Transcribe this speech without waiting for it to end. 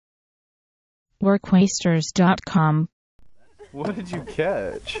Workwasters.com. What did you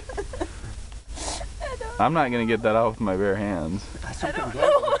catch? I'm not going to get that out with my bare hands. I don't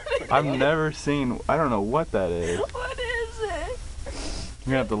know what it is. I've never seen, I don't know what that is. What is it? You're going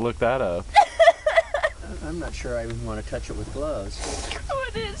to have to look that up. I'm not sure I even want to touch it with gloves.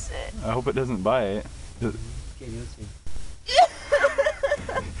 What is it? I hope it doesn't bite. Okay, let's see.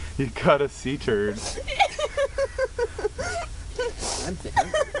 You got a sea turd. I'm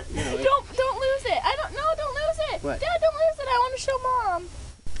thinking, you know, Don't lose it. Don't lose it. What? Dad, don't lose it. I want to show Mom.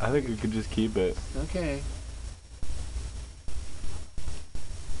 I think we could just keep it. okay.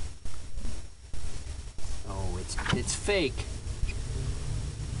 Oh, it's fake.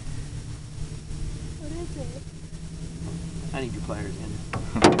 What is it? I need your pliers in.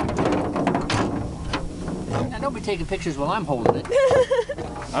 Now don't be taking pictures while I'm holding it.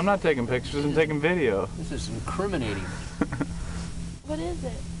 I'm not taking pictures, I'm taking video. This is incriminating. What is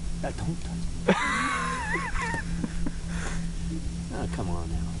it? Don't touch it. Oh, come on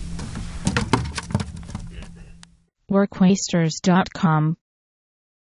now. Workwasters.com.